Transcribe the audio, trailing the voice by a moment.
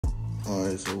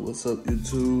Alright, so what's up,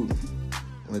 YouTube?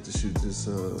 I like to shoot this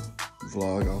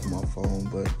vlog off my phone,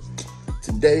 but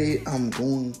today I'm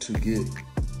going to get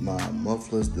my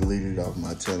mufflers deleted off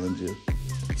my Challenger.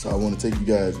 So I want to take you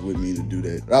guys with me to do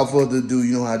that. Without further ado,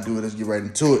 you know how I do it. Let's get right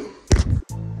into it.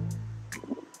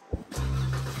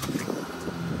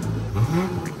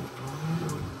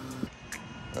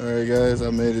 Alright guys, I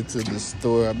made it to the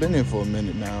store. I've been here for a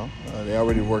minute now. They're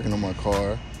already working on my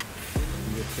car.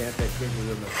 You can't take pictures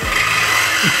of the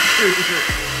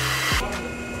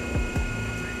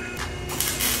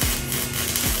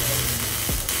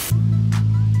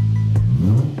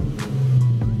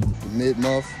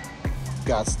Mid-muff,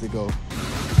 gots to go.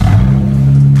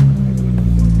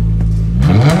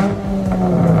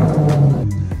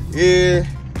 Yeah,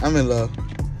 I'm in love.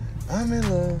 I'm in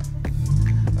love.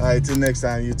 All right, till next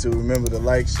time, YouTube. Remember to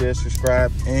like, share,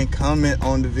 subscribe, and comment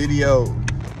on the video.